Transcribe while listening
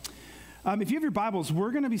If you have your Bibles,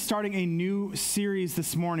 we're going to be starting a new series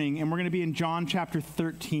this morning, and we're going to be in John chapter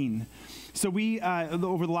 13. So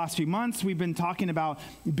over the last few months, we've been talking about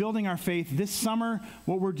building our faith. This summer,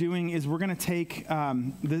 what we're doing is we're going to take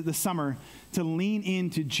the summer to lean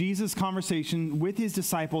into Jesus' conversation with his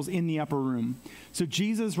disciples in the upper room. So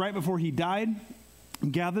Jesus, right before he died,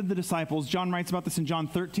 gathered the disciples. John writes about this in John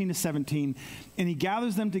 13 to 17, and he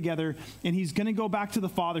gathers them together, and he's going to go back to the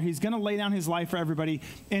Father. He's going to lay down his life for everybody,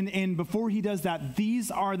 and before he does that, these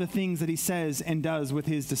are the things that he says and does with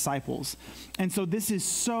his disciples. And so this is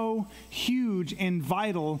so huge and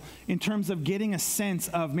vital in terms of getting a sense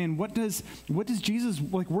of, man, what does Jesus,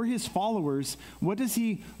 like, we're his followers. What does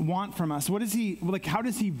he want from us? What does he, like, how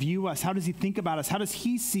does he view us? How does he think about us? How does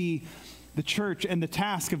he see the church and the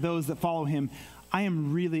task of those that follow him? I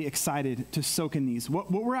am really excited to soak in these.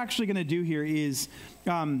 What we're actually going to do here is,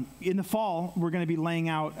 in the fall, we're going to be laying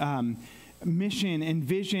out mission and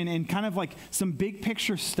vision and kind of like some big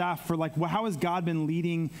picture stuff for like, how has God been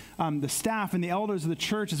leading the staff and the elders of the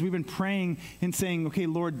church as we've been praying and saying, okay,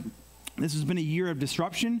 Lord, this has been a year of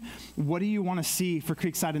disruption. What do you want to see for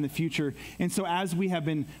Creekside in the future? And so as we have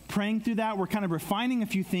been praying through that, we're kind of refining a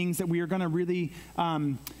few things that we are going to really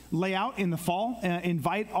lay out in the fall,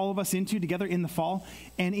 invite all of us into together in the fall.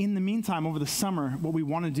 And in the meantime, over the summer, what we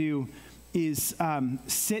want to do is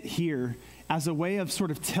sit here as a way of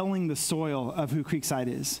sort of tilling the soil of who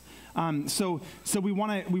Creekside is. So we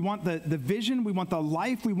want the vision, we want the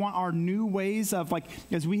life, we want our new ways of, like,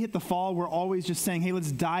 as we hit the fall, we're always just saying, hey,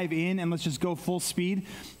 let's dive in and let's just go full speed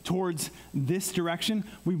towards this direction.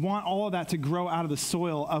 We want all of that to grow out of the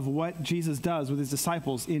soil of what Jesus does with his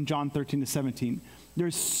disciples in John 13 to 17.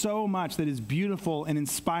 There's so much that is beautiful and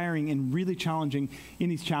inspiring and really challenging in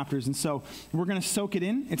these chapters. And so we're going to soak it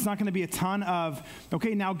in. It's not going to be a ton of,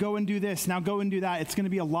 okay, now go and do this, now go and do that. It's going to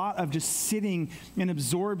be a lot of just sitting and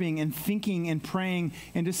absorbing and thinking and praying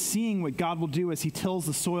and just seeing what God will do as he tills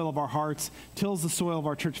the soil of our hearts, tills the soil of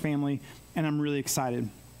our church family. And I'm really excited.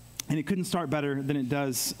 And it couldn't start better than it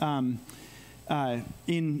does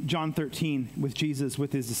in John 13 with Jesus,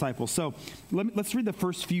 with his disciples. So let's read the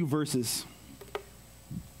first few verses.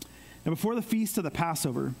 Now, before the feast of the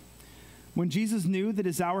Passover, when Jesus knew that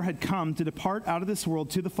his hour had come to depart out of this world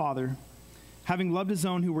to the Father, having loved his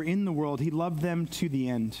own who were in the world, he loved them to the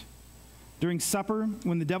end. During supper,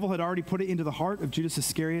 when the devil had already put it into the heart of Judas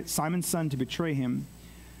Iscariot, Simon's son, to betray him,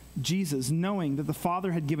 Jesus, knowing that the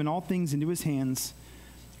Father had given all things into his hands,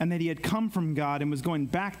 and that he had come from God and was going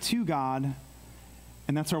back to God,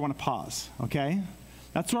 and that's where I want to pause, okay?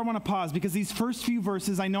 That's where I want to pause, because these first few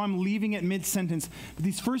verses, I know I'm leaving it mid-sentence, but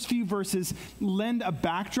these first few verses lend a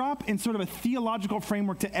backdrop and sort of a theological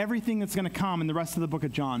framework to everything that's going to come in the rest of the book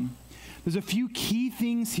of John. There's a few key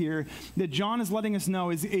things here that John is letting us know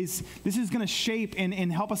is this is going to shape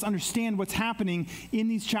and help us understand what's happening in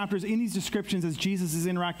these chapters, in these descriptions as Jesus is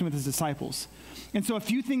interacting with his disciples. And so a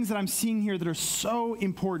few things that I'm seeing here that are so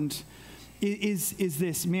important is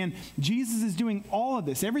this, man, Jesus is doing all of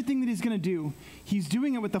this. Everything that he's going to do, he's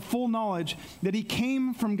doing it with the full knowledge that he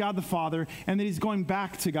came from God the Father and that he's going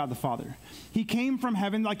back to God the Father. He came from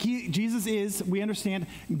heaven, like Jesus is, we understand,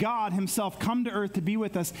 God himself come to earth to be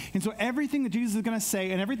with us. And so everything that Jesus is going to say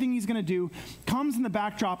and everything he's going to do comes in the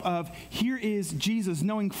backdrop of, here is Jesus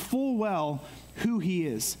knowing full well who he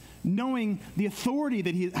is, knowing the authority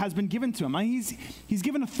that he has been given to him. I mean, he's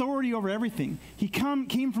given authority over everything. He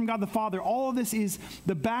came from God the Father. All of this is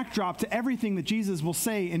the backdrop to everything that Jesus will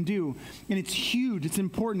say and do. And it's huge. It's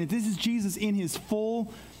important. This is Jesus in his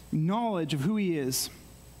full knowledge of who he is.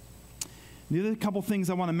 The other couple things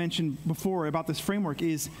I want to mention before about this framework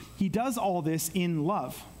is he does all this in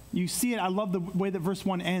love. You see it. I love the way that verse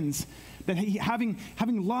 1 ends. That he, having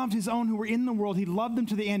loved his own who were in the world, he loved them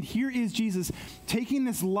to the end. Here is Jesus taking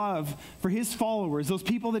this love for his followers, those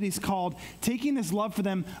people that he's called, taking this love for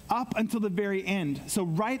them up until the very end. So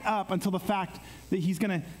right up until the fact that he's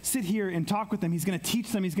going to sit here and talk with them. He's going to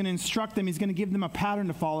teach them. He's going to instruct them. He's going to give them a pattern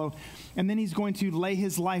to follow. And then he's going to lay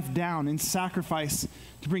his life down in sacrifice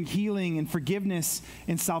to bring healing and forgiveness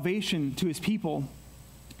and salvation to his people.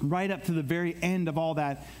 Right up to the very end of all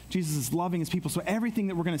that, Jesus is loving his people. So everything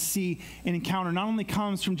that we're going to see and encounter not only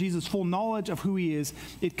comes from Jesus' full knowledge of who he is,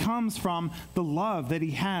 it comes from the love that he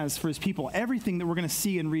has for his people. Everything that we're going to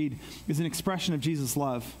see and read is an expression of Jesus'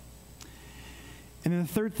 love. And then the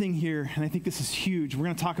third thing here, and I think this is huge, we're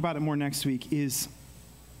going to talk about it more next week, is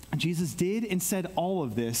Jesus did and said all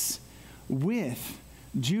of this with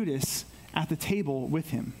Judas at the table with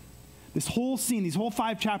him. This whole scene, these whole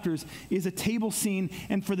 5 chapters, is a table scene.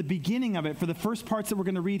 And for the beginning of it, for the first parts that we're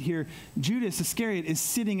going to read here, Judas Iscariot is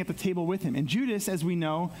sitting at the table with him. And Judas, as we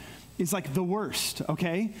know, is like the worst,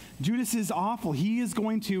 okay? Judas is awful. He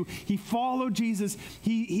followed Jesus.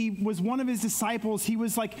 He was one of his disciples. He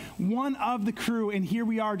was like one of the crew. And here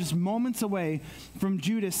we are just moments away from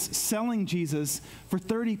Judas selling Jesus for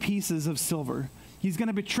 30 pieces of silver. He's going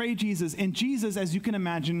to betray Jesus. And Jesus, as you can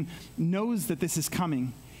imagine, knows that this is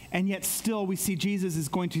coming. And yet still we see Jesus is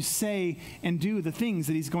going to say and do the things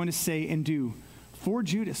that he's going to say and do for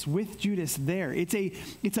Judas, with Judas there. It's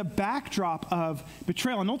a backdrop of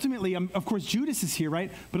betrayal. And ultimately, of course, Judas is here,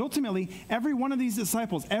 right? But ultimately, every one of these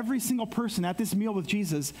disciples, every single person at this meal with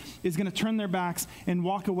Jesus is going to turn their backs and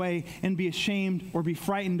walk away and be ashamed or be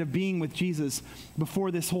frightened of being with Jesus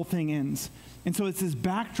before this whole thing ends. And so it's this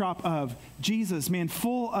backdrop of Jesus, man,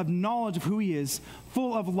 full of knowledge of who he is,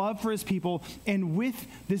 full of love for his people, and with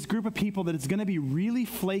this group of people that is going to be really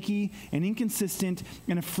flaky and inconsistent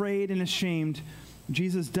and afraid and ashamed,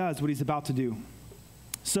 Jesus does what he's about to do.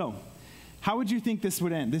 So, how would you think this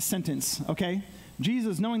would end, this sentence, okay?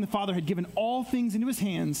 Jesus, knowing the Father had given all things into his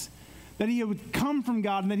hands, that he would come from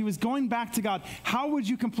God and that he was going back to God. How would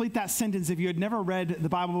you complete that sentence if you had never read the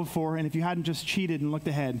Bible before and if you hadn't just cheated and looked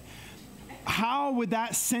ahead? How would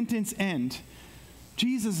that sentence end?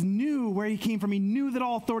 Jesus knew where he came from. He knew that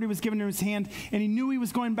all authority was given in his hand, and he knew he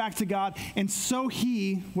was going back to God. And so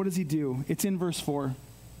what does he do? It's in verse 4.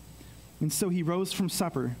 And so he rose from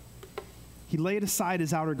supper. He laid aside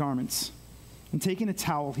his outer garments, and taking a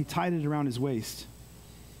towel, he tied it around his waist.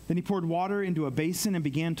 Then he poured water into a basin and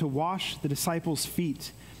began to wash the disciples'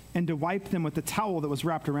 feet and to wipe them with the towel that was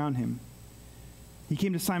wrapped around him. He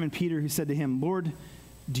came to Simon Peter, who said to him, "Lord,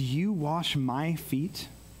 do you wash my feet?"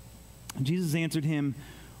 And Jesus answered him,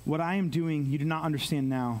 "What I am doing you do not understand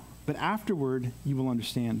now, but afterward you will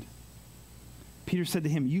understand." Peter said to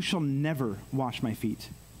him, "You shall never wash my feet."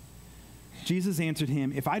 Jesus answered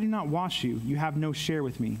him, "If I do not wash you, you have no share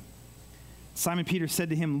with me." Simon Peter said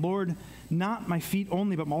to him, "Lord, not my feet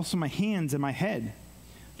only, but also my hands and my head."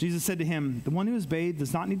 Jesus said to him, "The one who is bathed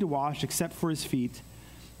does not need to wash except for his feet,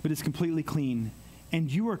 but is completely clean.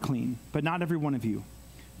 And you are clean, but not every one of you."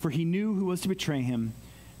 For he knew who was to betray him,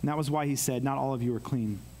 and that was why he said, "Not all of you are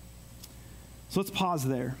clean." So let's pause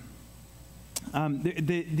there.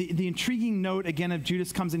 The intriguing note, again, of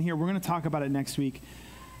Judas comes in here. We're going to talk about it next week.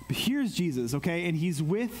 But here's Jesus, okay? And he's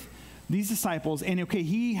with these disciples. And, okay,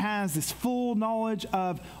 he has this full knowledge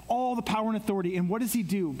of all the power and authority. And what does he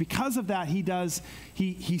do? Because of that,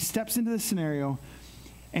 he steps into this scenario,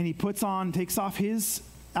 and he takes off his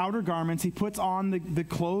outer garments, he puts on the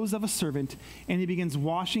clothes of a servant, and he begins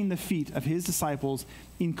washing the feet of his disciples,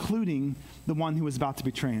 including the one who was about to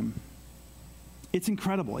betray him. It's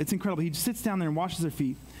incredible. It's incredible. He just sits down there and washes their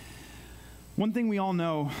feet. One thing we all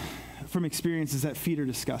know from experience is that feet are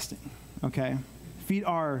disgusting, okay? Feet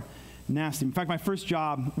are nasty. In fact, my first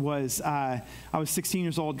job was, I was 16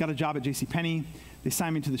 years old, got a job at JCPenney. They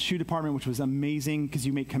signed me to the shoe department, which was amazing because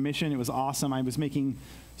you make commission. It was awesome. I was making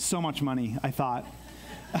so much money, I thought.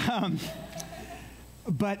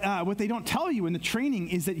 But what they don't tell you in the training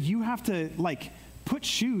is that you have to put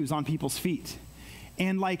shoes on people's feet.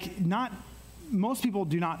 And most people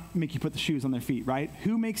do not make you put the shoes on their feet, right?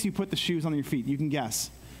 Who makes you put the shoes on your feet? You can guess.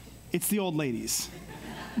 It's the old ladies.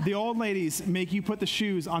 The old ladies make you put the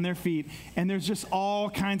shoes on their feet, and there's just all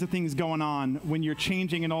kinds of things going on when you're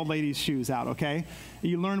changing an old lady's shoes out, okay?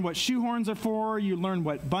 You learn what shoe horns are for, you learn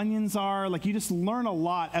what bunions are, you just learn a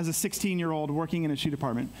lot as a 16-year-old working in a shoe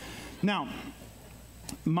department. Now,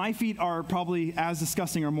 my feet are probably as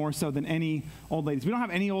disgusting or more so than any old ladies. We don't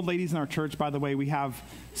have any old ladies in our church, by the way. We have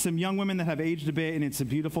some young women that have aged a bit, and it's a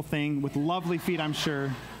beautiful thing with lovely feet, I'm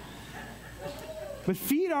sure. But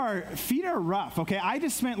feet are rough, okay? I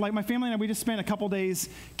just spent, my family and I, we just spent a couple days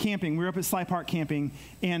camping. We were up at Sly Park camping,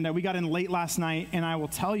 and we got in late last night, and I will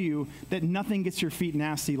tell you that nothing gets your feet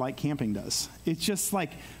nasty like camping does. It's just there's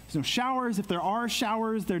no showers. If there are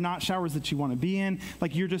showers, they're not showers that you want to be in.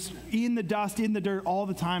 You're just in the dust, in the dirt all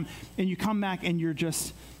the time, and you come back and you're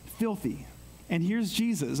just filthy. And here's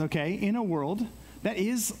Jesus, okay, in a world that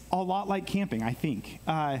is a lot like camping, I think.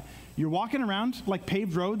 You're walking around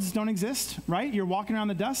paved roads don't exist, right? You're walking around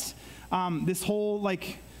the dust. This whole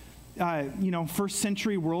first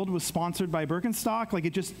century world was sponsored by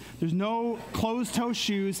Birkenstock. There's no closed-toe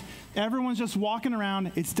shoes. Everyone's just walking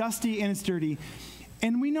around. It's dusty and it's dirty.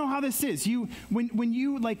 And we know how this is. When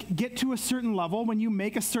you get to a certain level, when you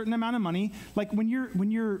make a certain amount of money, when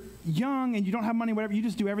you're young and you don't have money, whatever, you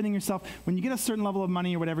just do everything yourself. When you get a certain level of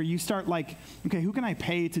money or whatever, you start okay, who can I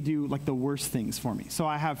pay to do the worst things for me? So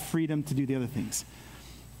I have freedom to do the other things.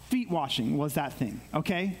 feet washing was that thing,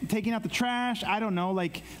 okay? Taking out the trash, I don't know,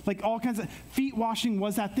 like all kinds of, feet washing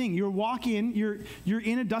was that thing. You walk in, you're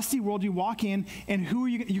in a dusty world, you walk in, and who are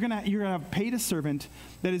you're gonna have paid a servant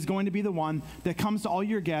that is going to be the one that comes to all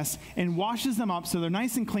your guests and washes them up so they're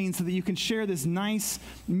nice and clean so that you can share this nice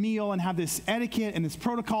meal and have this etiquette and this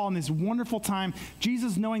protocol and this wonderful time.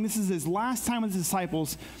 Jesus, knowing this is his last time with his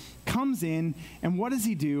disciples, comes in, and what does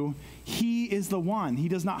he do? He is the one. He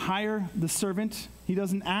does not hire the servant. He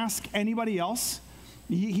doesn't ask anybody else.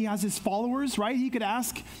 He has his followers, right? He could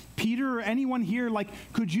ask Peter or anyone here, like,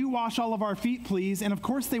 could you wash all of our feet, please? And of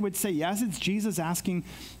course they would say yes. It's Jesus asking.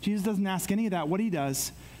 Jesus doesn't ask any of that. What he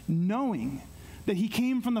does, knowing that he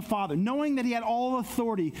came from the Father, knowing that he had all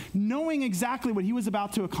authority, knowing exactly what he was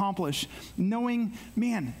about to accomplish, knowing,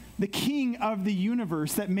 man, the King of the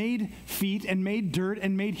universe that made feet and made dirt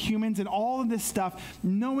and made humans and all of this stuff,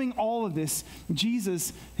 knowing all of this,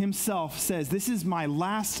 Jesus himself says, this is my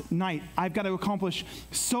last night. I've got to accomplish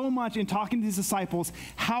so much in talking to his disciples.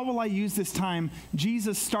 How will I use this time?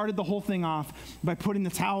 Jesus started the whole thing off by putting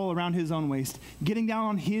the towel around his own waist, getting down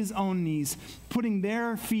on his own knees, putting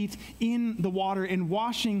their feet in the water and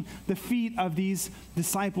washing the feet of these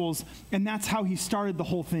disciples. And that's how he started the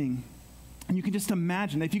whole thing. And you can just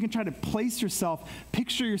imagine, if you can try to place yourself,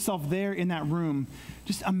 picture yourself there in that room,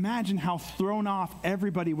 just imagine how thrown off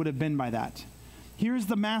everybody would have been by that. Here's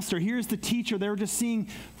the master, here's the teacher. They were just seeing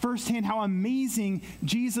firsthand how amazing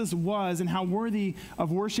Jesus was and how worthy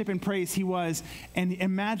of worship and praise he was. And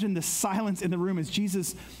imagine the silence in the room as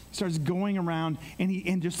Jesus starts going around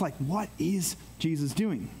and just like, what is Jesus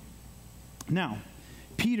doing? Now,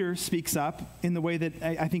 Peter speaks up in the way that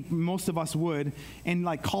I think most of us would and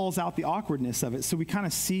like calls out the awkwardness of it. So we kind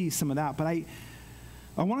of see some of that. But I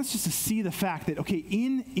want us just to see the fact that, okay,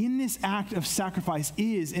 in this act of sacrifice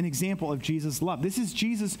is an example of Jesus' love. This is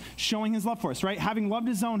Jesus showing his love for us, right? Having loved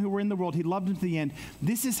his own who were in the world, he loved them to the end.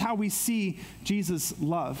 This is how we see Jesus'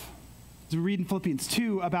 love. As we read in Philippians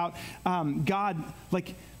 2 about God,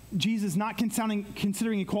 like, Jesus not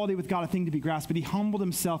considering equality with God a thing to be grasped, but he humbled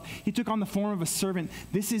himself. He took on the form of a servant.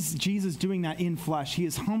 This is Jesus doing that in flesh. He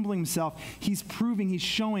is humbling himself. He's proving, he's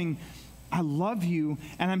showing, I love you,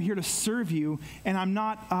 and I'm here to serve you, and I'm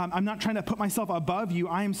not trying to put myself above you.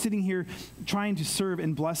 I am sitting here trying to serve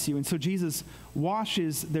and bless you. And so Jesus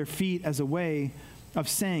washes their feet as a way of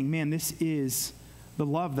saying, man, this is the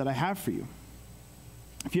love that I have for you.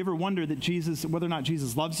 If you ever wonder whether or not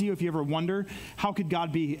Jesus loves you, if you ever wonder how could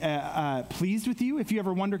God be pleased with you, if you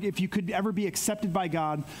ever wonder if you could ever be accepted by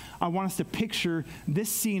God, I want us to picture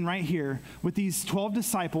this scene right here with these 12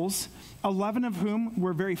 disciples, 11 of whom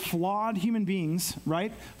were very flawed human beings,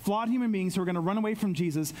 right? Flawed human beings who are going to run away from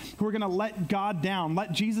Jesus, who are going to let God down,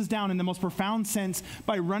 let Jesus down in the most profound sense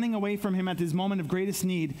by running away from him at his moment of greatest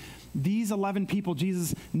need. These 11 people,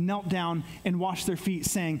 Jesus knelt down and washed their feet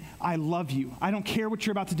saying, I love you. I don't care what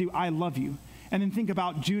you're about to do. I love you. And then think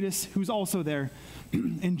about Judas, who's also there,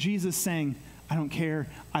 and Jesus saying, I don't care.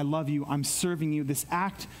 I love you. I'm serving you. This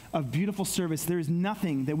act of beautiful service, there is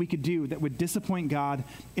nothing that we could do that would disappoint God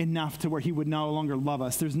enough to where he would no longer love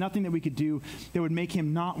us. There's nothing that we could do that would make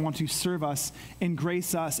him not want to serve us and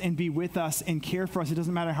grace us and be with us and care for us. It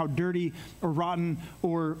doesn't matter how dirty or rotten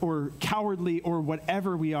or cowardly or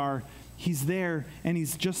whatever we are. He's there, and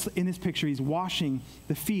he's just in this picture, he's washing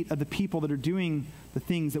the feet of the people that are doing the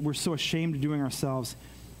things that we're so ashamed of doing ourselves.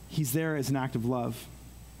 He's there as an act of love.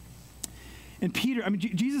 And Peter,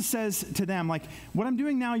 Jesus says to them, like, what I'm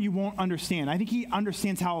doing now you won't understand. I think he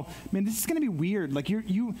understands how, man, this is going to be weird. Like,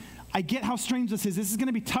 I get how strange this is. This is going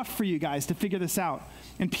to be tough for you guys to figure this out.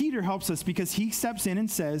 And Peter helps us because he steps in and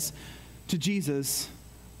says to Jesus,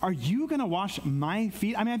 are you going to wash my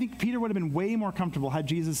feet? I think Peter would have been way more comfortable had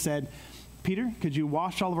Jesus said, Peter, could you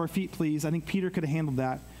wash all of our feet, please? I think Peter could have handled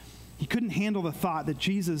that. He couldn't handle the thought that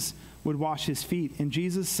Jesus would wash his feet. And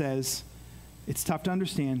Jesus says, it's tough to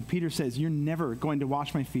understand. Peter says, you're never going to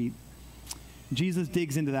wash my feet. Jesus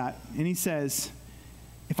digs into that, and he says,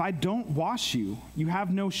 if I don't wash you, you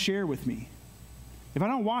have no share with me. If I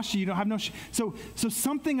don't wash you, you don't have no share. So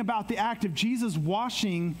something about the act of Jesus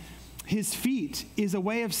washing his feet is a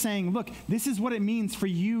way of saying, look, this is what it means for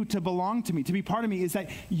you to belong to me, to be part of me, is that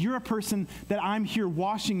you're a person that I'm here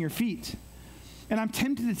washing your feet. And I'm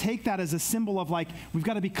tempted to take that as a symbol of like, we've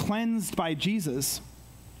got to be cleansed by Jesus.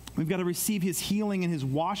 We've got to receive his healing and his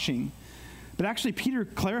washing. But actually, Peter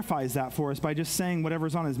clarifies that for us by just saying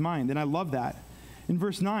whatever's on his mind. And I love that. In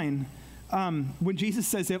verse 9, when Jesus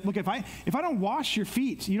says, look, if I don't wash your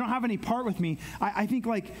feet, you don't have any part with me. I think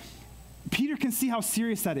like Peter can see how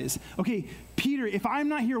serious that is. Okay, Peter, if I'm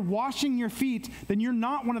not here washing your feet, then you're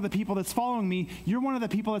not one of the people that's following me. You're one of the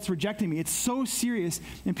people that's rejecting me. It's so serious.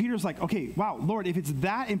 And Peter's like, okay, wow, Lord, if it's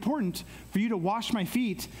that important for you to wash my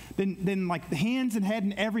feet, then like the hands and head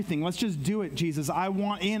and everything, let's just do it, Jesus. I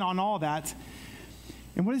want in on all that.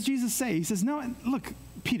 And what does Jesus say? He says, no, look,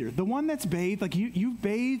 Peter, the one that's bathed, like you've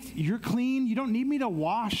bathed, you're clean. You don't need me to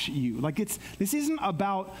wash you. Like this isn't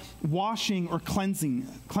about washing or cleansing.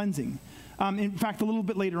 In fact, a little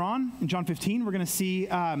bit later on in John 15, we're going to see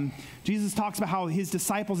Jesus talks about how his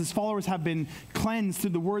disciples, his followers have been cleansed through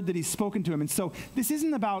the word that he's spoken to him. And so this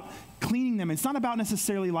isn't about cleaning them. It's not about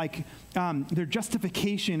necessarily like their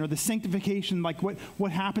justification or the sanctification, like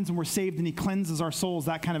what happens when we're saved and he cleanses our souls,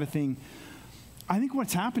 that kind of a thing. I think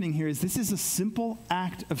what's happening here is this is a simple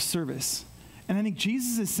act of service. And I think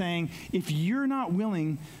Jesus is saying, if you're not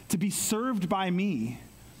willing to be served by me,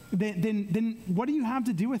 then what do you have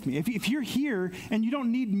to do with me? If you're here and you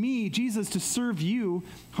don't need me, Jesus, to serve you,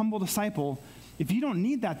 humble disciple, if you don't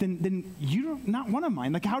need that, then you're not one of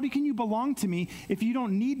mine. Like, can you belong to me if you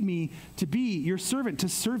don't need me to be your servant, to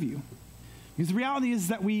serve you? Because the reality is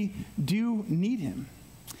that we do need him.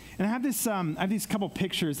 And I have these couple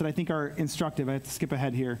pictures that I think are instructive. I have to skip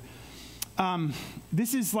ahead here.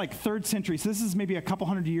 This is like 3rd century, so this is maybe a couple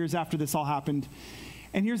hundred years after this all happened.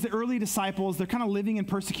 And here's the early disciples. They're kind of living in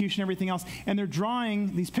persecution and everything else. And they're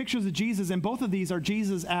drawing these pictures of Jesus. And both of these are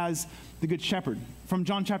Jesus as the Good Shepherd from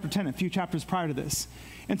John chapter 10, a few chapters prior to this.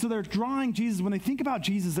 And so they're drawing Jesus. When they think about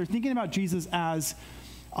Jesus, they're thinking about Jesus as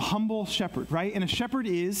a humble shepherd, right? And a shepherd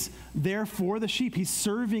is there for the sheep. He's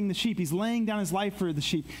serving the sheep. He's laying down his life for the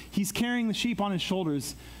sheep. He's carrying the sheep on his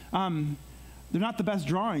shoulders. They're not the best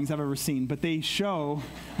drawings I've ever seen, but they show,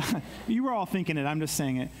 you were all thinking it, I'm just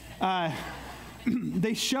saying it.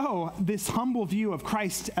 They show this humble view of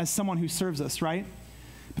Christ as someone who serves us, right?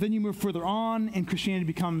 But then you move further on, and Christianity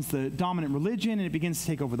becomes the dominant religion, and it begins to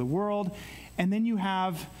take over the world. And then you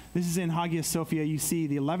have, this is in Hagia Sophia, you see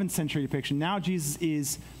the 11th century depiction. Now Jesus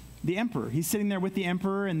is the emperor. He's sitting there with the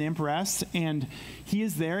emperor and the empress, and he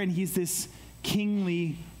is there, and he's this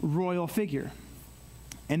kingly royal figure.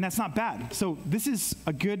 And that's not bad. So this is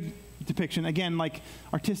a good depiction. Again, like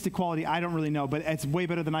artistic quality, I don't really know, but it's way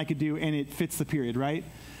better than I could do, and it fits the period, right?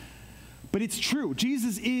 But it's true.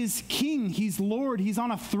 Jesus is king. He's Lord. He's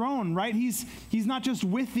on a throne, right? He's not just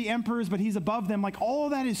with the emperors, but he's above them. Like, all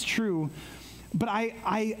of that is true. But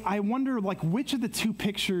I wonder, like, which of the two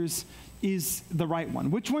pictures is the right one?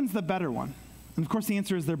 Which one's the better one? And of course, the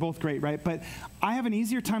answer is they're both great, right? But I have an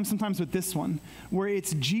easier time sometimes with this one, where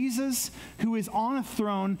it's Jesus who is on a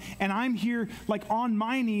throne, and I'm here, like, on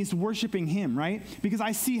my knees worshiping him, right? Because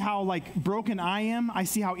I see how, like, broken I am. I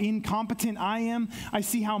see how incompetent I am. I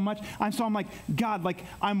see how much I'm like, God, like,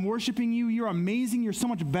 I'm worshiping you. You're amazing. You're so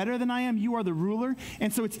much better than I am. You are the ruler.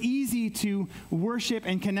 And so it's easy to worship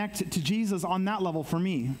and connect to Jesus on that level for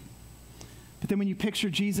me. But then when you picture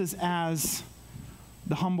Jesus as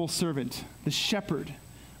the humble servant, the shepherd.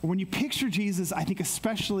 When you picture Jesus, I think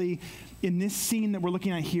especially in this scene that we're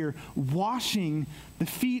looking at here, washing the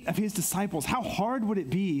feet of his disciples, how hard would it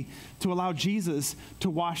be to allow Jesus to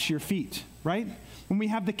wash your feet, right? When we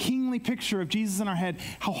have the kingly picture of Jesus in our head,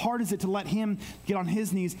 how hard is it to let him get on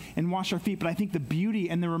his knees and wash our feet? But I think the beauty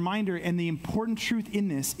and the reminder and the important truth in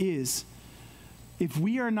this is, if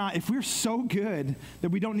we're so good that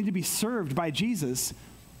we don't need to be served by Jesus,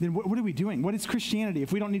 then what are we doing? What is Christianity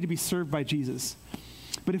if we don't need to be served by Jesus?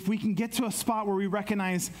 But if we can get to a spot where we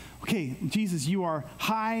recognize, okay, Jesus, you are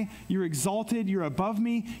high, you're exalted, you're above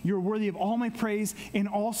me, you're worthy of all my praise, and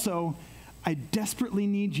also, I desperately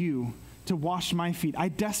need you to wash my feet. I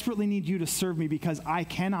desperately need you to serve me because I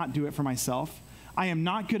cannot do it for myself. I am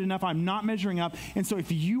not good enough. I'm not measuring up. And so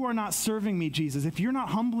if you are not serving me, Jesus, if you're not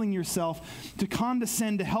humbling yourself to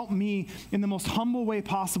condescend to help me in the most humble way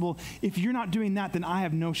possible, if you're not doing that, then I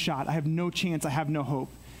have no shot. I have no chance. I have no hope.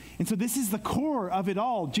 And so this is the core of it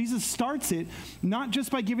all. Jesus starts it not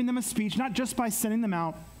just by giving them a speech, not just by sending them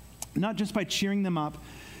out, not just by cheering them up,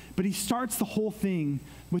 but he starts the whole thing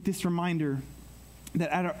with this reminder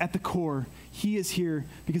that at the core, he is here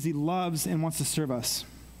because he loves and wants to serve us.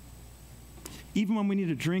 Even when we need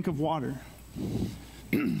a drink of water.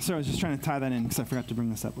 Sorry, I was just trying to tie that in because I forgot to bring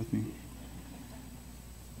this up with me.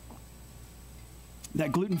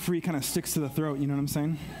 That gluten-free kind of sticks to the throat, you know what I'm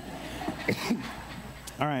saying?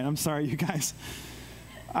 All right, I'm sorry, you guys.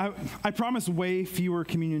 I promise way fewer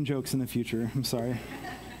communion jokes in the future. I'm sorry.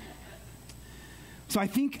 So I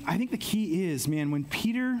think the key is, man, when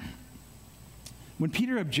Peter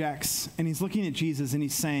objects and he's looking at Jesus and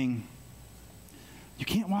he's saying, you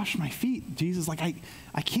can't wash my feet. Jesus, like,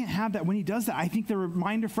 I can't have that. When he does that, I think the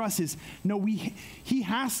reminder for us is, no, he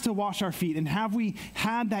has to wash our feet. And have we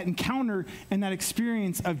had that encounter and that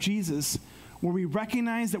experience of Jesus where we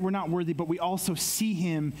recognize that we're not worthy, but we also see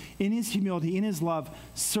him in his humility, in his love,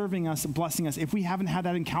 serving us, blessing us? If we haven't had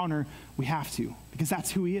that encounter, we have to, because that's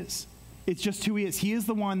who he is. It's just who he is. He is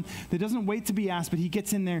the one that doesn't wait to be asked, but he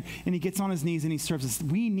gets in there and he gets on his knees and he serves us.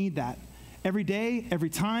 We need that. Every day, every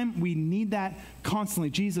time, we need that constantly.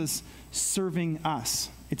 Jesus serving us.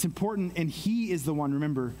 It's important, and he is the one,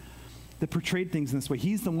 remember, that portrayed things in this way.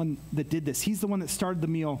 He's the one that did this. He's the one that started the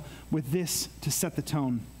meal with this to set the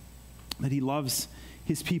tone, that he loves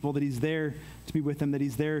his people, that he's there to be with them, that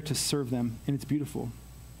he's there to serve them, and it's beautiful.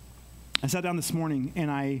 I sat down this morning, and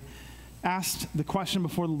I asked the question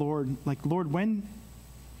before the Lord, like, Lord, when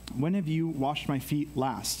have you washed my feet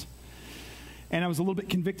last? And I was a little bit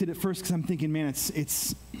convicted at first because I'm thinking, man,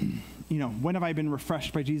 it's when have I been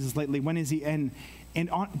refreshed by Jesus lately? When is he? And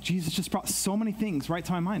Jesus just brought so many things right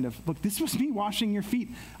to my mind of, look, this was me washing your feet.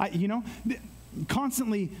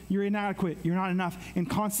 Constantly you're inadequate, you're not enough, and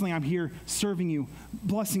constantly I'm here serving you,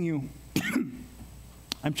 blessing you.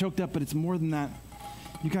 I'm choked up, but it's more than that.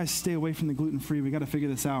 You guys stay away from the gluten-free. We got to figure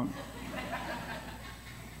this out.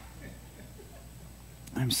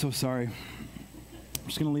 I'm so sorry. I'm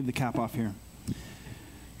just going to leave the cap off here.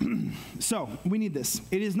 So we need this.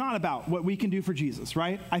 It is not about what we can do for Jesus,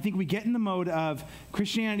 right? I think we get in the mode of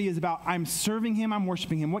Christianity is about, I'm serving him, I'm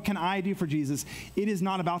worshiping him. What can I do for Jesus? It is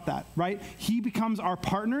not about that, right? He becomes our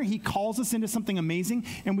partner. He calls us into something amazing,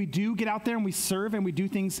 and we do get out there and we serve and we do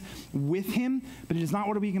things with him, but it is not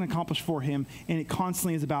what we can accomplish for him, and it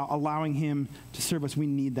constantly is about allowing him to serve us. We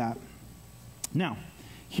need that. Now,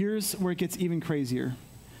 here's where it gets even crazier.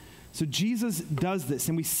 So Jesus does this,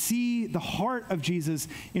 and we see the heart of Jesus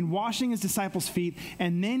in washing his disciples' feet,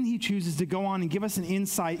 and then he chooses to go on and give us an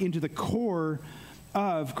insight into the core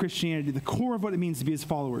of Christianity, the core of what it means to be his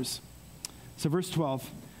followers. So verse 12,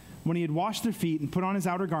 when he had washed their feet and put on his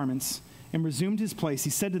outer garments and resumed his place, he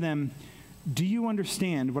said to them, "Do you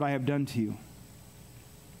understand what I have done to you?"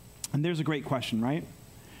 And there's a great question, right?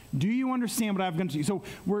 Do you understand what I've done to you? So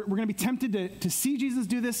we're going to be tempted to see Jesus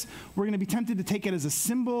do this. We're going to be tempted to take it as a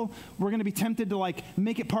symbol. We're going to be tempted to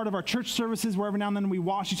make it part of our church services where every now and then we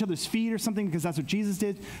wash each other's feet or something because that's what Jesus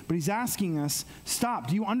did. But he's asking us, stop.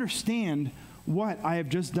 Do you understand what I have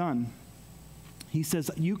just done? He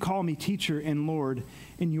says, you call me teacher and Lord,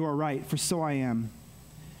 and you are right, for so I am.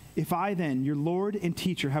 If I then, your Lord and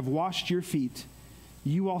teacher, have washed your feet,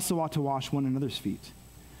 you also ought to wash one another's feet.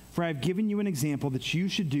 For I have given you an example that you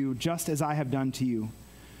should do just as I have done to you.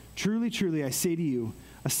 Truly, truly, I say to you,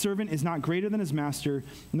 a servant is not greater than his master,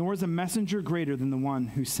 nor is a messenger greater than the one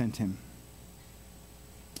who sent him.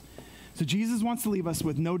 So Jesus wants to leave us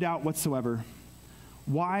with no doubt whatsoever.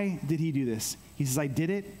 Why did he do this? He says, I did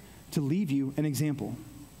it to leave you an example.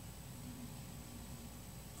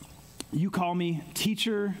 You call me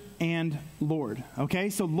teacher and Lord, okay?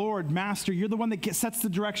 So Lord, master, you're the one that sets the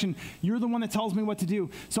direction. You're the one that tells me what to do.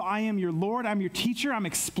 So I am your Lord. I'm your teacher. I'm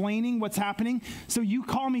explaining what's happening. So you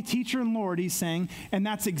call me teacher and Lord, he's saying, and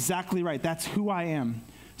that's exactly right. That's who I am.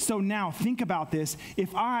 So now think about this.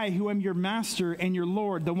 If I, who am your master and your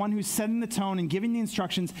Lord, the one who's setting the tone and giving the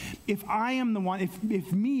instructions, if I am the one,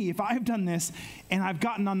 if I've done this and I've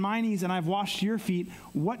gotten on my knees and I've washed your feet,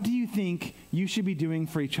 what do you think you should be doing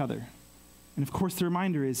for each other? And of course, the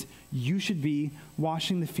reminder is you should be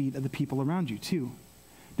washing the feet of the people around you too.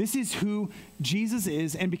 This is who Jesus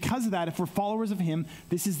is, and because of that, if we're followers of him,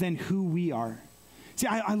 this is then who we are. See,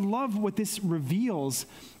 I love what this reveals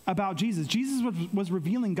about Jesus. Jesus was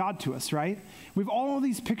revealing God to us, right? We have all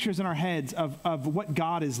these pictures in our heads of what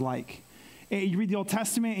God is like. And you read the Old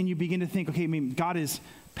Testament and you begin to think, okay, I mean, God is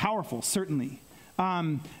powerful, certainly.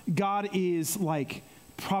 God is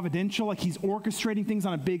providential, like he's orchestrating things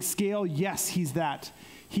on a big scale. Yes, he's that.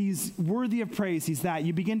 He's worthy of praise. He's that.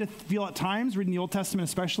 You begin to feel at times, reading the Old Testament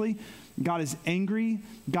especially, God is angry.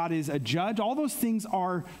 God is a judge. All those things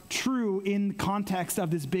are true in the context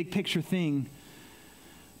of this big picture thing.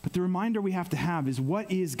 But the reminder we have to have is,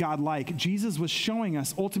 what is God like? Jesus was showing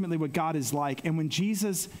us ultimately what God is like. And when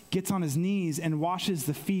Jesus gets on his knees and washes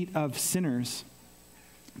the feet of sinners,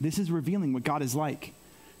 this is revealing what God is like.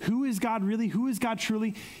 Who is God really? Who is God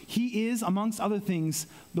truly? He is, amongst other things,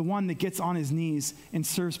 the one that gets on his knees and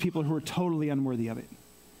serves people who are totally unworthy of it.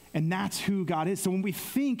 And that's who God is. So when we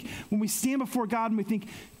stand before God and we think,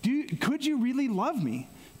 could you really love me?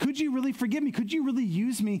 Could you really forgive me? Could you really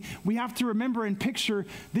use me? We have to remember and picture,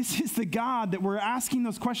 this is the God that we're asking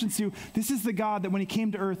those questions to. This is the God that when he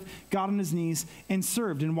came to earth, got on his knees and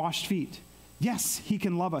served and washed feet. Yes, he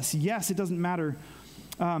can love us. Yes, it doesn't matter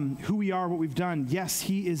who we are, what we've done, yes,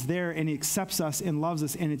 he is there and he accepts us and loves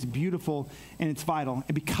us, and it's beautiful and it's vital.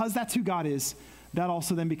 And because that's who God is, that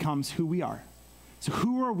also then becomes who we are. So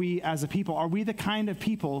who are we as a people? Are we the kind of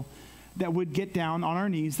people that would get down on our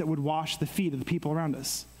knees, that would wash the feet of the people around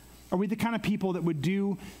us? Are we the kind of people that would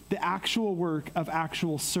do the actual work of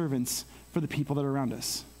actual servants for the people that are around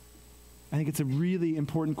us? I think it's a really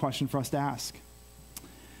important question for us to ask.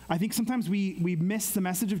 I think sometimes we miss the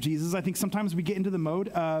message of Jesus. I think sometimes we get into the mode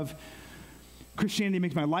of Christianity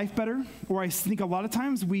makes my life better, or I think a lot of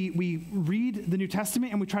times we read the New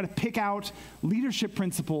Testament and we try to pick out leadership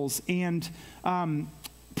principles and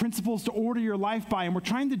principles to order your life by, and we're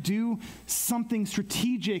trying to do something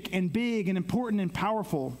strategic and big and important and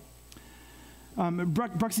powerful.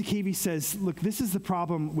 Bruxy Cavey says, look, this is the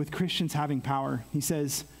problem with Christians having power. He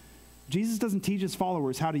says, Jesus doesn't teach his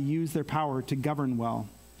followers how to use their power to govern well.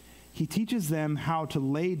 He teaches them how to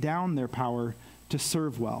lay down their power to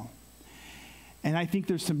serve well. And I think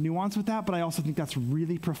there's some nuance with that, but I also think that's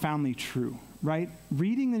really profoundly true, right?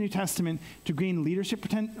 Reading the New Testament to gain leadership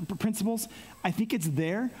principles, I think it's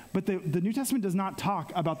there, but the New Testament does not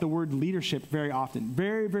talk about the word leadership very often.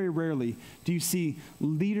 Very, very rarely do you see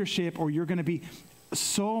leadership, or you're going to be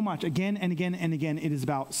so much, again and again and again, it is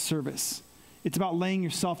about service. It's about laying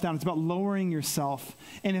yourself down. It's about lowering yourself.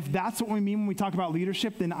 And if that's what we mean when we talk about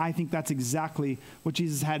leadership, then I think that's exactly what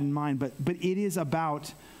Jesus had in mind. But it is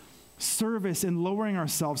about service and lowering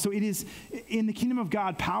ourselves. So it is, in the kingdom of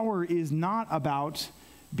God, power is not about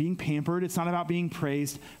being pampered. It's not about being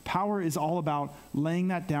praised. Power is all about laying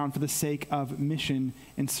that down for the sake of mission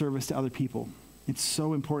and service to other people. It's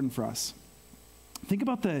so important for us. Think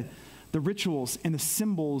about the rituals and the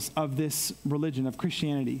symbols of this religion, of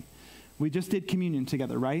Christianity. We just did communion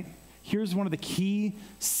together, right? Here's one of the key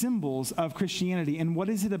symbols of Christianity. And what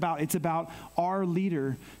is it about? It's about our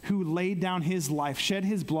leader who laid down his life, shed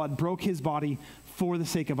his blood, broke his body for the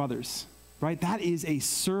sake of others, right? That is a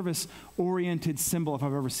service-oriented symbol if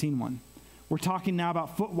I've ever seen one. We're talking now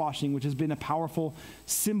about foot washing, which has been a powerful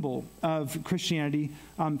symbol of Christianity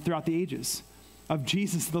throughout the ages, of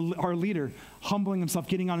Jesus, our leader, humbling himself,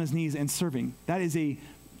 getting on his knees and serving. That is a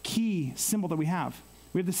key symbol that we have.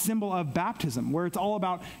 We have the symbol of baptism, where it's all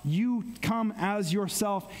about you come as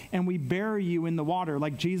yourself and we bury you in the water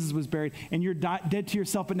like Jesus was buried, and you're dead to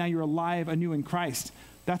yourself, but now you're alive anew in Christ.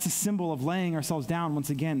 That's a symbol of laying ourselves down. Once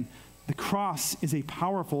again, the cross is a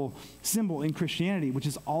powerful symbol in Christianity, which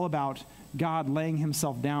is all about God laying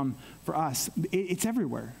himself down for us. It's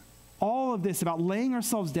everywhere. All of this about laying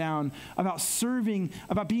ourselves down, about serving,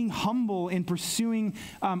 about being humble and pursuing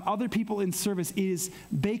other people in service is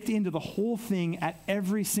baked into the whole thing at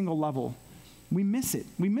every single level. We miss it.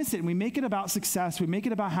 We miss it. And we make it about success. We make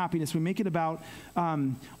it about happiness. We make it about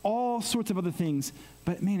all sorts of other things.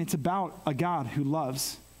 But man, it's about a God who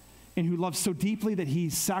loves, and who loves so deeply that he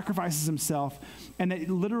sacrifices himself, and that it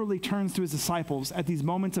literally turns to his disciples at these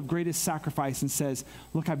moments of greatest sacrifice and says,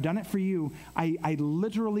 look, I've done it for you. I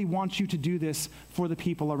literally want you to do this for the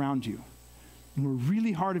people around you. And we're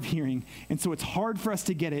really hard of hearing, and so it's hard for us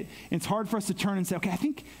to get it. And it's hard for us to turn and say, okay, I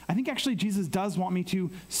think actually Jesus does want me to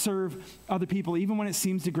serve other people, even when it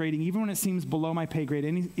seems degrading, even when it seems below my pay grade,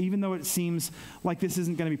 and even though it seems like this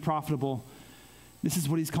isn't going to be profitable. This is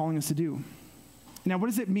what he's calling us to do. Now, what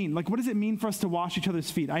does it mean? Like, what does it mean for us to wash each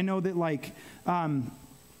other's feet? I know that,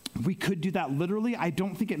 we could do that literally. I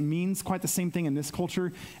don't think it means quite the same thing in this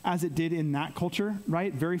culture as it did in that culture,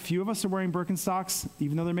 right? Very few of us are wearing Birkenstocks,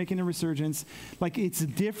 even though they're making a resurgence. Like, it's a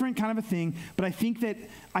different kind of a thing, but I think that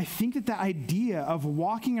the idea of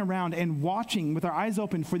walking around and watching with our eyes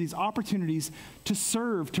open for these opportunities to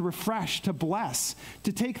serve, to refresh, to bless,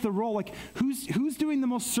 to take the role, like, who's doing the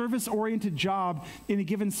most service-oriented job in a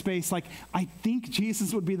given space? Like, I think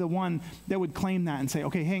Jesus would be the one that would claim that and say,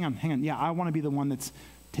 okay, hang on. Yeah, I want to be the one that's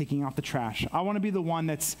taking off the trash. I want to be the one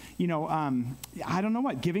that's, I don't know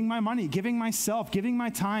what, giving my money, giving myself, giving my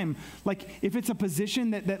time. Like, if it's a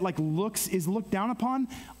position that is looked down upon,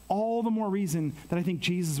 all the more reason that I think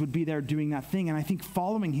Jesus would be there doing that thing. And I think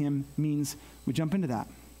following him means we jump into that.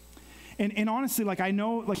 And honestly, like, I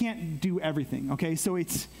know, like, I can't do everything, okay? So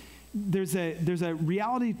there's a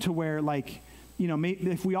reality to where, like,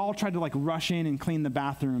 if we all tried to, like, rush in and clean the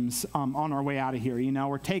bathrooms on our way out of here,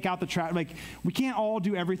 or take out the trash, like, we can't all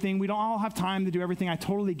do everything. We don't all have time to do everything. I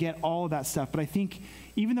totally get all of that stuff. But I think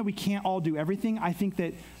even though we can't all do everything, I think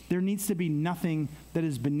that there needs to be nothing that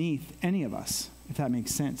is beneath any of us, if that makes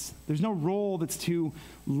sense. There's no role that's too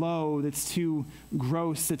low, that's too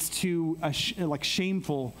gross, that's too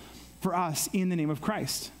shameful for us in the name of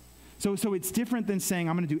Christ. So it's different than saying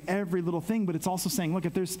I'm going to do every little thing, but it's also saying, look,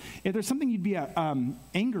 if there's something you'd be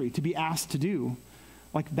angry to be asked to do,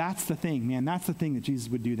 Like, that's the thing, man. That's the thing that Jesus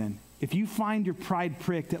would do then. If you find your pride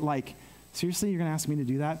pricked at, like, seriously, you're going to ask me to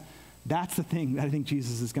do that? That's the thing that I think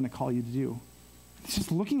Jesus is going to call you to do. It's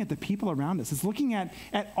just looking at the people around us. It's looking at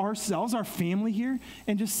ourselves, our family here,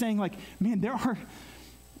 and just saying, like, man, there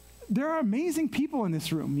are amazing people in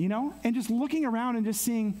this room, you know? And just looking around and just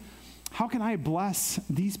seeing, how can I bless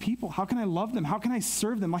these people? How can I love them? How can I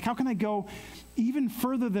serve them? Like, how can I go even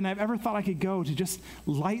further than I've ever thought I could go to just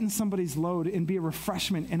lighten somebody's load and be a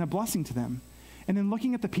refreshment and a blessing to them? And then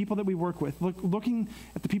looking at the people that we work with, looking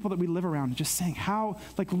at the people that we live around, and just saying, how,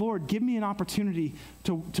 like, Lord, give me an opportunity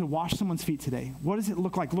to wash someone's feet today. What does it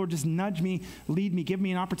look like? Lord, just nudge me, lead me, give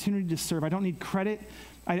me an opportunity to serve. I don't need credit.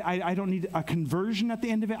 I don't need a conversion at the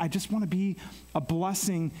end of it. I just want to be a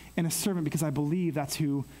blessing and a servant because I believe that's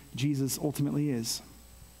who Jesus ultimately is.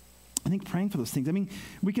 I think praying for those things. I mean,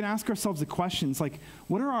 we can ask ourselves the questions like,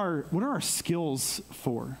 what are our skills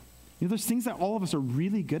for? You know, there's things that all of us are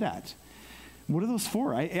really good at. What are those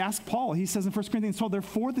for? I asked Paul. He says in 1 Corinthians 12, they're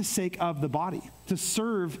for the sake of the body, to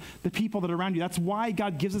serve the people that are around you. That's why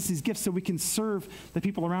God gives us these gifts, so we can serve the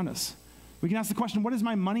people around us. We can ask the question, what is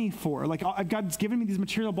my money for? Like, God's given me these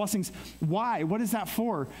material blessings. Why? What is that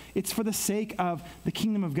for? It's for the sake of the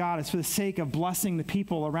kingdom of God. It's for the sake of blessing the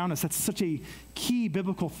people around us. That's such a key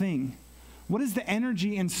biblical thing. What is the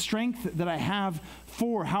energy and strength that I have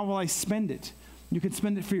for? How will I spend it? You can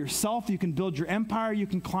spend it for yourself. You can build your empire. You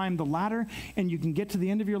can climb the ladder, and you can get to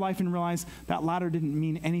the end of your life and realize that ladder didn't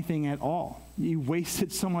mean anything at all. You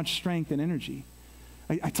wasted so much strength and energy.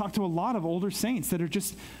 I talk to a lot of older saints that are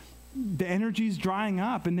just, the energy's drying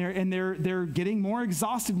up, and they're getting more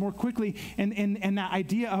exhausted more quickly. And that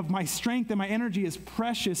idea of my strength and my energy is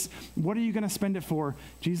precious. What are you going to spend it for?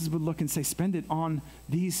 Jesus would look and say, spend it on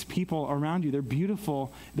these people around you. They're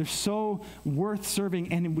beautiful. They're so worth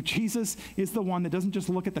serving. And Jesus is the one that doesn't just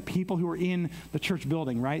look at the people who are in the church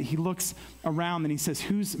building, right? He looks around and he says,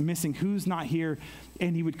 who's missing? Who's not here?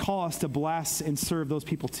 And he would call us to bless and serve those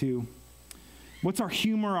people too. What's our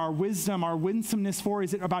humor, our wisdom, our winsomeness for?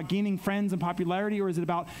 Is it about gaining friends and popularity, or is it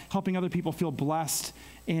about helping other people feel blessed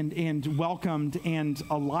and welcomed and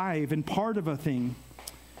alive and part of a thing?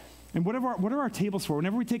 And what are our tables for?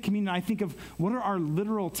 Whenever we take communion, I think of, what are our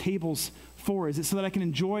literal tables for? Is it so that I can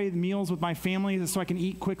enjoy the meals with my family? Is it so I can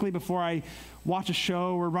eat quickly before I watch a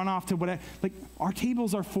show or run off to whatever? Like, our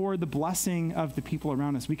tables are for the blessing of the people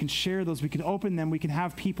around us. We can share those. We can open them. We can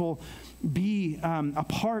have people be a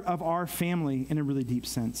part of our family in a really deep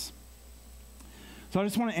sense. So I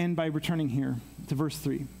just want to end by returning here to verse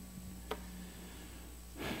 3.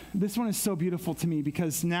 This one is so beautiful to me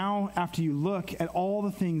because now, after you look at all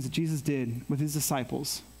the things that Jesus did with his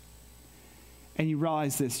disciples, and you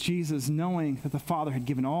realize this, Jesus, knowing that the Father had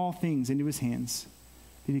given all things into his hands,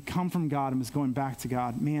 that he'd come from God and was going back to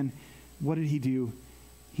God, man, what did he do?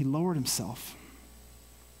 He lowered himself.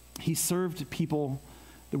 He served people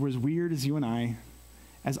that were as weird as you and I,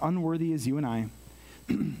 as unworthy as you and I,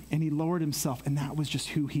 and he lowered himself, and that was just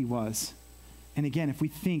who he was. And again, if we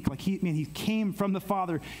think like he came from the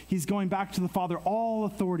Father, he's going back to the Father, all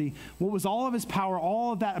authority. What was all of his power,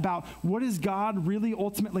 all of that about? What is God really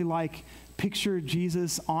ultimately like? Picture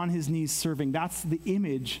Jesus on his knees serving. That's the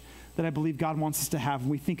image that I believe God wants us to have.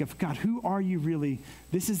 When we think of, God, who are you really?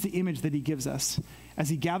 This is the image that he gives us. As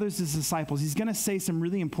he gathers his disciples, he's going to say some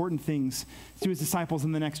really important things to his disciples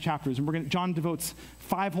in the next chapters. And John devotes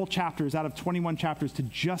 5 whole chapters out of 21 chapters to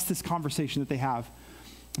just this conversation that they have.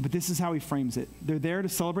 But this is how he frames it. They're there to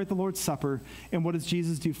celebrate the Lord's Supper. And what does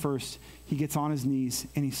Jesus do first? He gets on his knees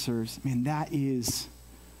and he serves. Man, that is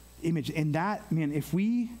image. And that, man, if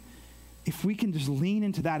we can just lean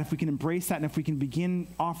into that, if we can embrace that, and if we can begin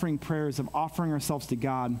offering prayers of offering ourselves to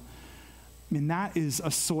God, man, that is a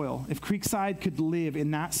soil. If Creekside could live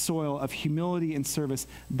in that soil of humility and service,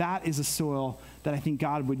 that is a soil that I think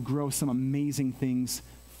God would grow some amazing things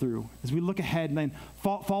through. As we look ahead, then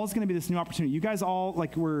fall is going to be this new opportunity. You guys all,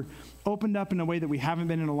 like, we're opened up in a way that we haven't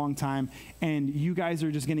been in a long time, and you guys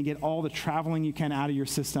are just going to get all the traveling you can out of your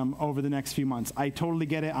system over the next few months. I totally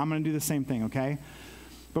get it. I'm going to do the same thing, okay?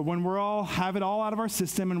 But when we're all have it all out of our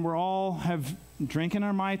system, and we're all have drinking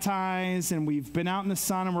our Mai Tais, and we've been out in the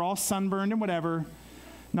sun, and we're all sunburned and whatever,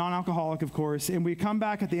 non-alcoholic, of course, and we come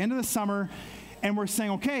back at the end of the summer, and we're saying,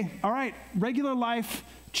 okay, all right, regular life,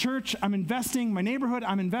 church, I'm investing, my neighborhood,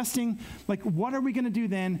 I'm investing. Like, what are we going to do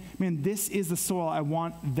then? Man, this is the soil I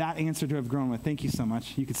want that answer to have grown with. Thank you so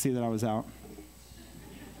much. You could see that I was out.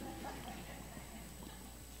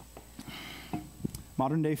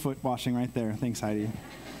 Modern day foot washing right there. Thanks, Heidi.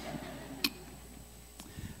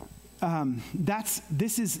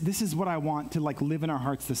 this is what I want to like live in our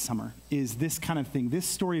hearts this summer, is this kind of thing, this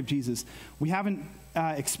story of Jesus. We haven't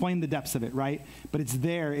explained the depths of it, right? But it's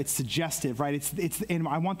there, it's suggestive, right? And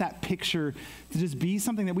I want that picture to just be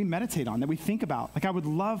something that we meditate on, that we think about. Like I would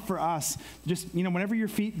love for us to just, whenever your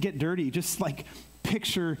feet get dirty, just like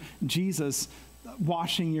picture Jesus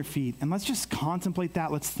washing your feet. And let's just contemplate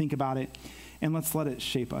that. Let's think about it and let's let it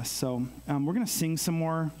shape us. So we're going to sing some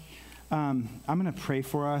more. I'm going to pray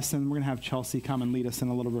for us, and we're going to have Chelsea come and lead us in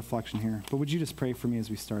a little reflection here. But would you just pray for me as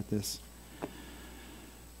we start this?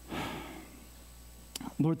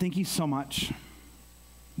 Lord, thank you so much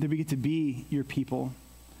that we get to be your people.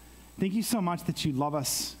 Thank you so much that you love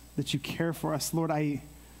us, that you care for us. Lord,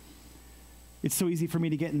 it's so easy for me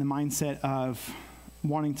to get in the mindset of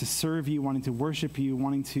wanting to serve you, wanting to worship you,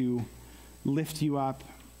 wanting to lift you up.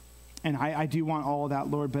 And I do want all of that,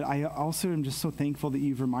 Lord, but I also am just so thankful that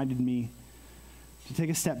you've reminded me to take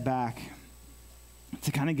a step back,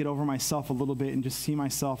 to kind of get over myself a little bit and just see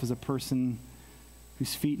myself as a person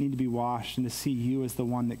whose feet need to be washed, and to see you as the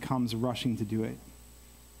one that comes rushing to do it.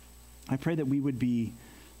 I pray that we would be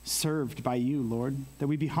served by you, Lord, that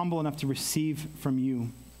we'd be humble enough to receive from you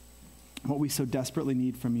what we so desperately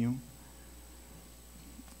need from you.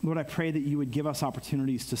 Lord, I pray that you would give us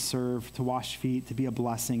opportunities to serve, to wash feet, to be a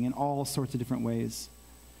blessing in all sorts of different ways.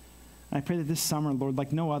 And I pray that this summer, Lord,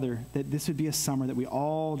 like no other, that this would be a summer that we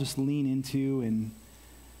all just lean into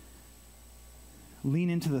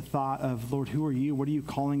the thought of, Lord, who are you? What are you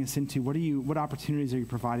calling us into? What opportunities are you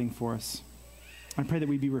providing for us? I pray that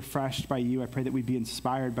we'd be refreshed by you. I pray that we'd be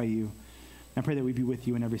inspired by you. I pray that we'd be with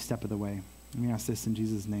you in every step of the way. And we ask this in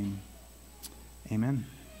Jesus' name. Amen.